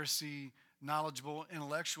 Pharisee, knowledgeable,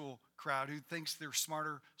 intellectual crowd who thinks they're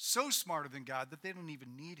smarter, so smarter than God that they don't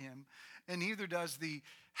even need him. And neither does the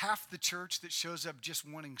half the church that shows up just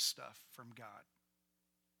wanting stuff from God.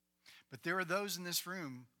 But there are those in this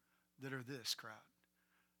room that are this crowd,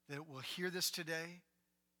 that will hear this today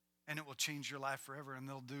and it will change your life forever. And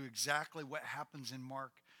they'll do exactly what happens in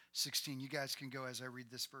Mark 16. You guys can go as I read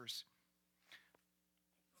this verse.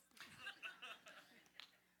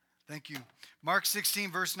 Thank you. Mark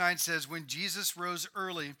 16, verse 9 says, when Jesus rose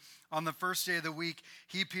early on the first day of the week,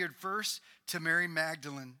 he appeared first to Mary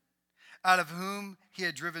Magdalene, out of whom he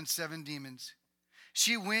had driven 7 demons.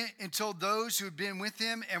 She went and told those who had been with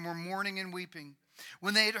him and were mourning and weeping.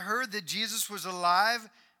 When they had heard that Jesus was alive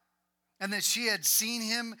and that she had seen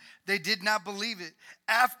him, they did not believe it.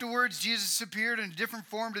 Afterwards, Jesus appeared in a different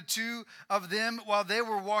form to 2 of them while they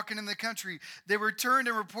were walking in the country. They returned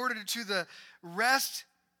and reported it to the rest,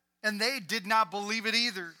 and they did not believe it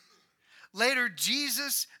either. Later,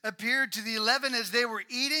 Jesus appeared to the 11 as they were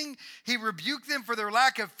eating. He rebuked them for their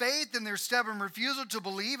lack of faith and their stubborn refusal to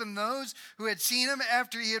believe in those who had seen him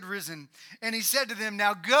after he had risen. And he said to them,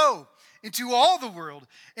 now go into all the world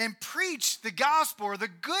and preach the gospel, or the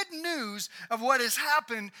good news of what has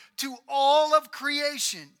happened to all of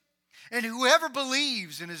creation. And whoever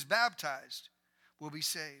believes and is baptized will be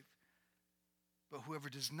saved. But whoever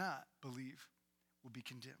does not believe will be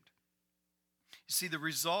condemned. You see, the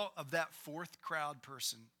result of that 4th crowd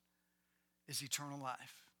person is eternal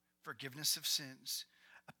life, forgiveness of sins,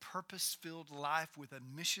 a purpose-filled life with a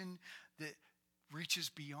mission that reaches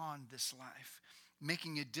beyond this life,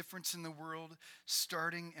 making a difference in the world,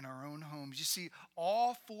 starting in our own homes. You see,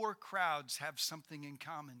 all 4 crowds have something in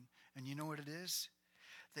common, and you know what it is?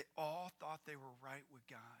 They all thought they were right with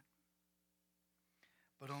God.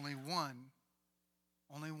 But only one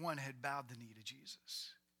had bowed the knee to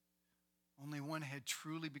Jesus. Only one had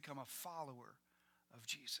truly become a follower of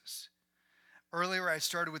Jesus. Earlier, I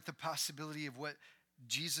started with the possibility of what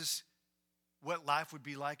life would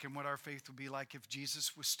be like and what our faith would be like if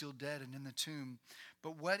Jesus was still dead and in the tomb.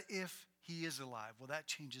 But what if he is alive? Well, that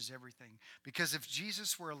changes everything. Because if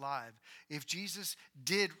Jesus were alive, if Jesus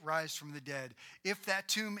did rise from the dead, if that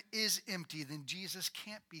tomb is empty, then Jesus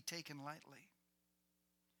can't be taken lightly.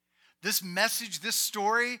 This message, this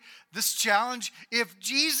story, this challenge, if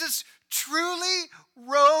Jesus truly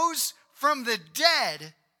rose from the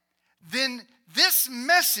dead, then this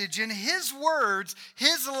message and his words,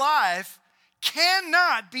 his life,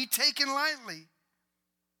 cannot be taken lightly.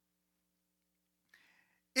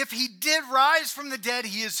 If he did rise from the dead,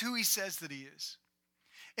 he is who he says that he is.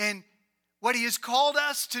 And what he has called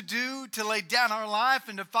us to do, to lay down our life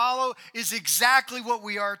and to follow, is exactly what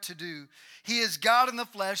we are to do. He is God in the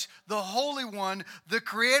flesh, the Holy One, the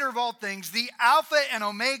creator of all things, the Alpha and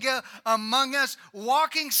Omega among us,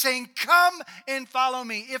 walking, saying, come and follow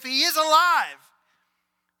me. If he is alive,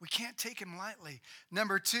 we can't take him lightly.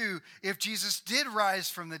 Number 2, if Jesus did rise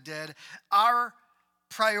from the dead, our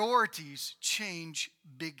priorities change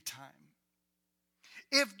big time.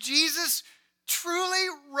 If Jesus truly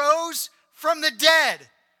rose from the dead,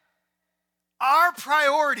 our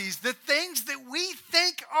priorities, the things that we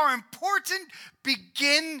think are important,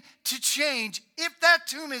 begin to change. If that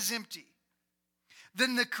tomb is empty,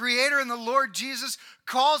 then the Creator and the Lord Jesus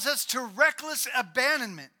calls us to reckless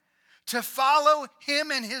abandonment, to follow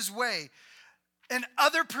him and his way. And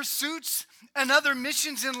other pursuits and other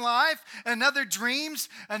missions in life and other dreams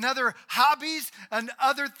and other hobbies and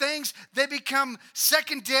other things, they become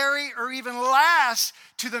secondary or even last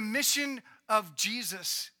to the mission of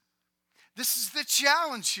Jesus. This is the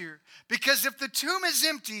challenge here, because if the tomb is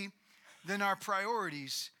empty, then our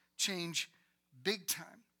priorities change big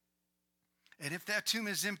time. And if that tomb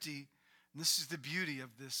is empty, and this is the beauty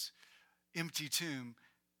of this empty tomb,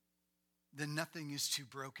 then nothing is too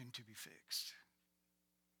broken to be fixed.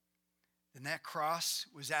 Then that cross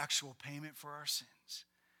was actual payment for our sins.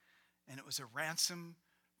 And it was a ransom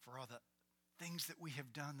for all the things that we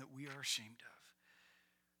have done that we are ashamed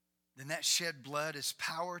of. Then that shed blood is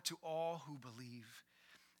power to all who believe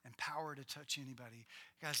and power to touch anybody.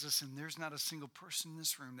 Guys, listen, there's not a single person in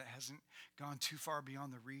this room that hasn't gone too far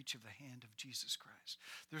beyond the reach of the hand of Jesus Christ.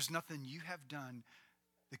 There's nothing you have done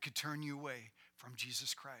that could turn you away from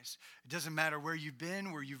Jesus Christ. It doesn't matter where you've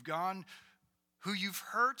been, where you've gone, who you've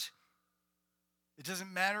hurt. It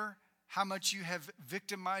doesn't matter how much you have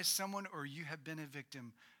victimized someone or you have been a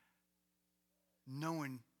victim. No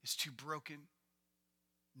one is too broken.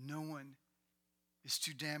 No one is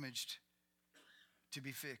too damaged to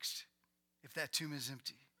be fixed if that tomb is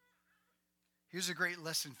empty. Here's a great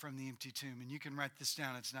lesson from the empty tomb, and you can write this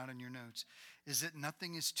down. It's not in your notes. Is that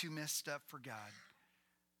nothing is too messed up for God,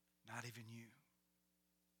 not even you.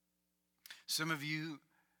 Some of you,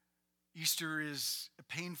 Easter is a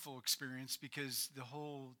painful experience because the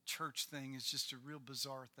whole church thing is just a real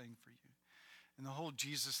bizarre thing for you. and the whole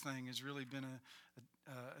Jesus thing has really been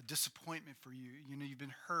a disappointment for you. You know, you've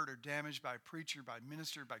been hurt or damaged by a preacher, by a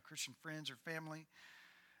minister, by Christian friends or family.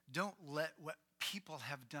 Don't let what people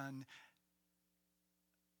have done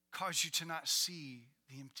cause you to not see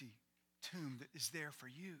the empty tomb that is there for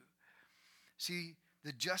you. See,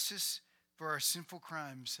 the justice for our sinful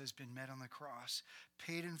crimes has been met on the cross,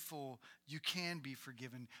 paid in full. You can be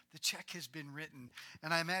forgiven. The check has been written.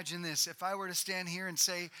 And I imagine this, if I were to stand here and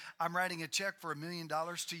say, I'm writing a check for $1 million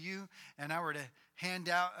to you, and I were to hand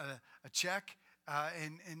out a check,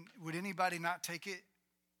 and would anybody not take it?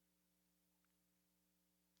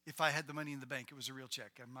 If I had the money in the bank, it was a real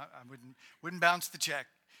check. I wouldn't bounce the check.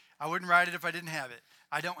 I wouldn't write it if I didn't have it.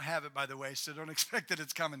 I don't have it, by the way, so don't expect that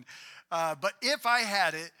it's coming. But if I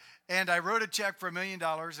had it and I wrote a check for $1 million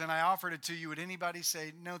and I offered it to you, would anybody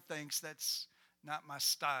say, no thanks, that's not my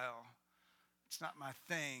style. It's not my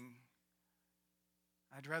thing.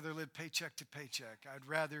 I'd rather live paycheck to paycheck. I'd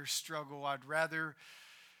rather struggle. I'd rather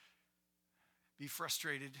be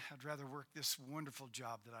frustrated. I'd rather work this wonderful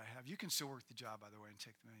job that I have. You can still work the job, by the way, and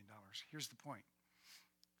take the $1 million. Here's the point.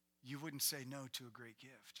 You wouldn't say no to a great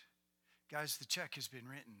gift. Guys, the check has been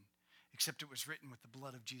written, except it was written with the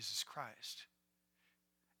blood of Jesus Christ.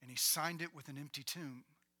 And he signed it with an empty tomb.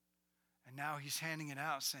 And now he's handing it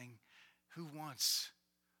out saying, who wants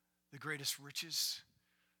the greatest riches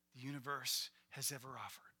the universe has ever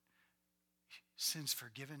offered? Sins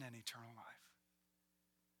forgiven and eternal life.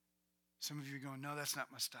 Some of you are going, no, that's not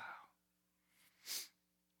my style.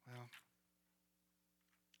 Well,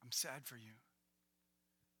 I'm sad for you.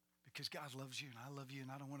 Because God loves you and I love you, and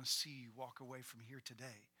I don't want to see you walk away from here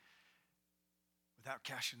today without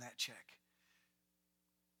cashing that check.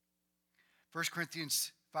 1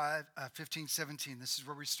 Corinthians 15, 17, this is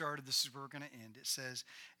where we started, this is where we're going to end. It says,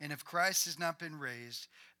 and if Christ has not been raised,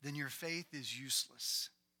 then your faith is useless,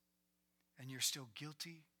 and you're still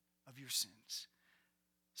guilty of your sins.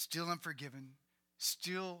 Still unforgiven,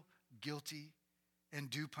 still guilty, and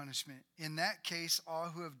due punishment. In that case, all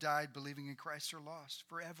who have died believing in Christ are lost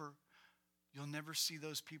forever. You'll never see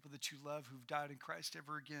those people that you love who've died in Christ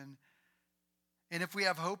ever again. And if we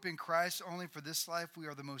have hope in Christ only for this life, we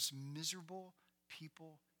are the most miserable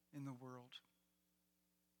people in the world.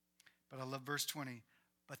 But I love verse 20.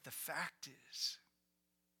 But the fact is,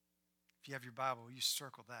 if you have your Bible, you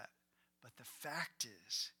circle that. But the fact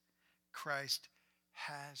is, Christ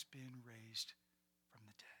has been raised from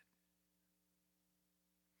the dead.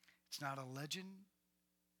 It's not a legend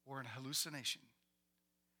or an hallucination.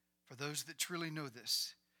 For those that truly know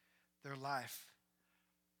this, their life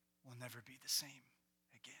will never be the same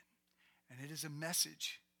again. And it is a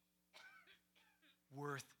message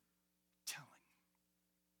worth telling.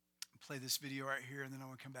 I'll play this video right here, and then I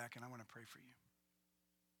want to come back and I want to pray for you.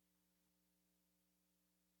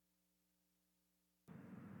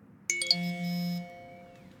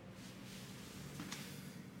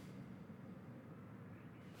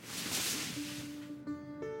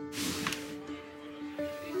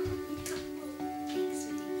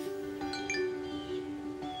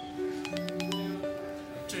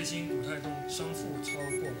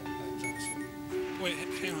 Wait,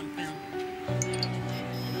 hang on.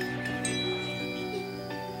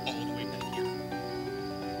 All the way back here.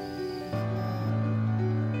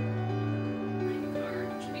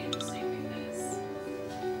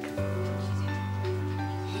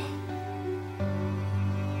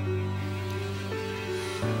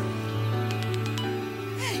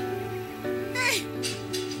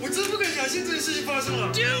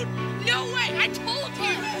 Dude, no way! I told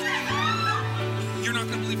you! You're not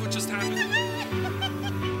gonna believe what just happened.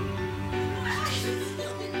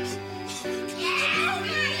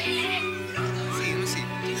 See.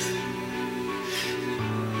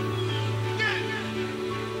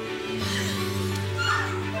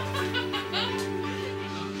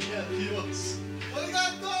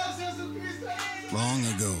 Long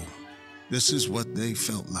ago, this is what they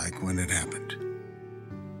felt like when it happened.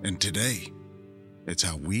 And today, it's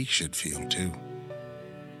how we should feel too.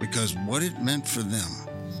 Because what it meant for them,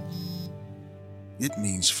 it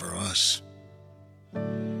means for us.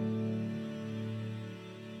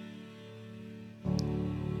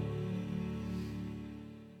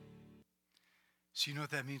 So you know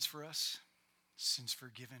what that means for us? Sins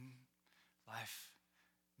forgiven, life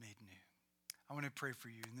made new. I want to pray for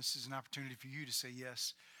you, and this is an opportunity for you to say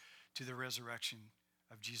yes to the resurrection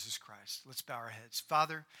of Jesus Christ. Let's bow our heads.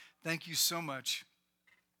 Father, thank you so much.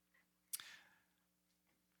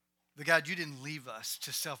 But God, you didn't leave us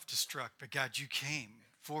to self-destruct, but God, you came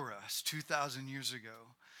for us 2,000 years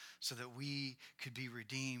ago so that we could be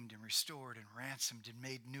redeemed and restored and ransomed and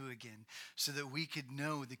made new again, so that we could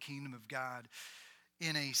know the kingdom of God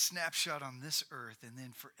in a snapshot on this earth and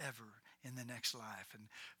then forever in the next life. And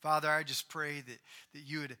Father, I just pray that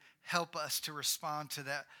you would help us to respond to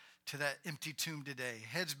that empty tomb today.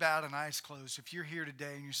 Heads bowed and eyes closed. If you're here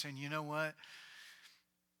today and you're saying, you know what?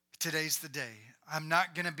 Today's the day. I'm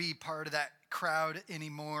not going to be part of that crowd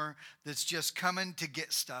anymore that's just coming to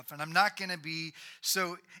get stuff. And I'm not going to be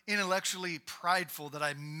so intellectually prideful that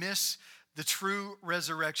I miss the true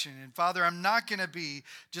resurrection. And Father, I'm not going to be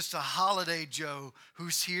just a holiday Joe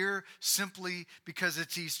who's here simply because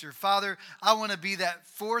it's Easter. Father, I want to be that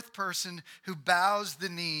fourth person who bows the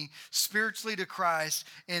knee spiritually to Christ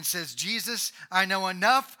and says, Jesus, I know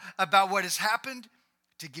enough about what has happened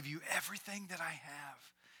to give you everything that I have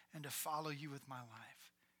and to follow you with my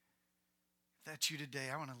life. If that's you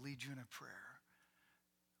today, I want to lead you in a prayer.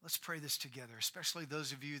 Let's pray this together, especially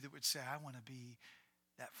those of you that would say, I want to be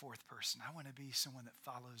that fourth person. I want to be someone that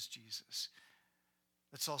follows Jesus.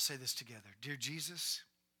 Let's all say this together. Dear Jesus,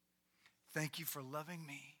 thank you for loving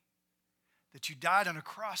me, that you died on a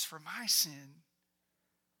cross for my sin.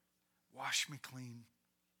 Wash me clean.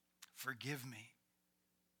 Forgive me.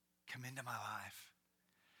 Come into my life.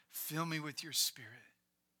 Fill me with your Spirit.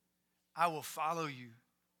 I will follow you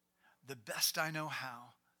the best I know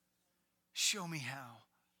how. Show me how.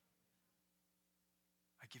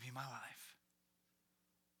 I give you my life.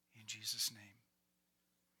 In Jesus' name,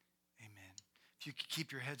 amen. If you could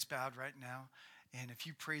keep your heads bowed right now, and if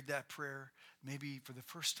you prayed that prayer, maybe for the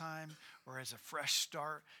first time or as a fresh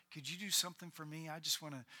start, could you do something for me? I'm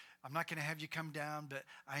not going to have you come down, but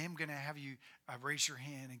I am going to have you raise your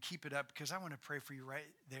hand and keep it up because I want to pray for you right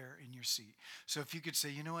there in your seat. So if you could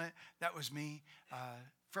say, you know what, that was me,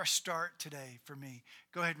 fresh start today for me.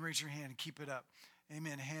 Go ahead and raise your hand and keep it up.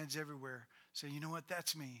 Amen. Hands everywhere. Say, you know what,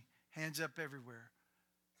 that's me. Hands up everywhere.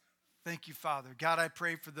 Thank you, Father. God, I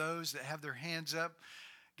pray for those that have their hands up.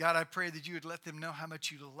 God, I pray that you would let them know how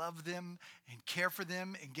much you love them and care for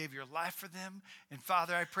them and gave your life for them. And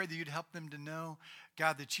Father, I pray that you'd help them to know,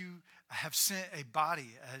 God, that you have sent a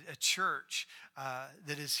body, a church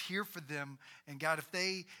that is here for them. And God, if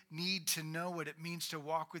they need to know what it means to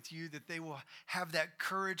walk with you, that they will have that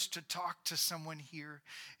courage to talk to someone here.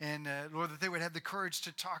 And Lord, that they would have the courage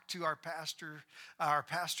to talk to our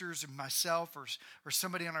pastors and myself or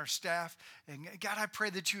somebody on our staff. And God, I pray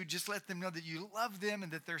that you would just let them know that you love them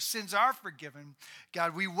and that their sins are forgiven.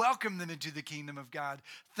 God, we welcome them into the kingdom of God.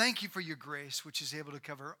 Thank you for your grace, which is able to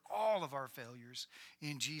cover all of our failures.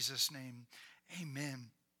 In Jesus' name,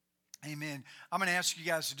 amen. Amen. I'm going to ask you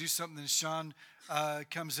guys to do something as Sean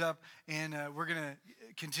comes up, and we're going to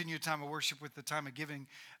continue a time of worship with the time of giving.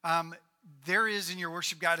 There is in your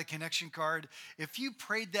worship guide a connection card. If you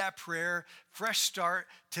prayed that prayer, fresh start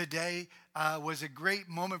today was a great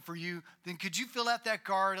moment for you, then could you fill out that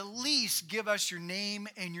card? At least give us your name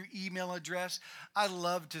and your email address. I'd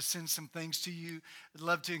love to send some things to you. I'd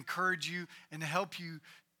love to encourage you and to help you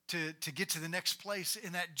to get to the next place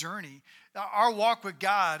in that journey. Our walk with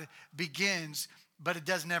God begins, but it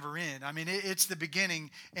does never end. I mean, it's the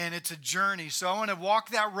beginning and it's a journey. So I want to walk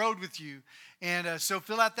that road with you. And so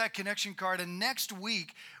fill out that connection card. And next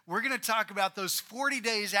week, we're going to talk about those 40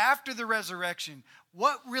 days after the resurrection.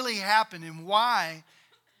 What really happened and why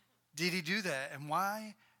did he do that? And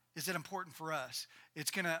why is it important for us?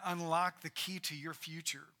 It's going to unlock the key to your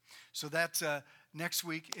future. So that's next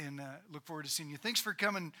week, and look forward to seeing you. Thanks for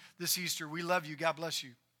coming this Easter. We love you. God bless you.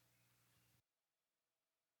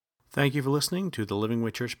 Thank you for listening to the Living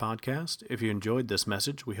Way Church podcast. If you enjoyed this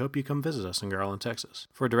message, we hope you come visit us in Garland, Texas.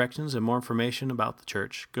 For directions and more information about the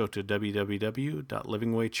church, go to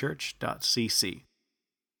www.livingwaychurch.cc.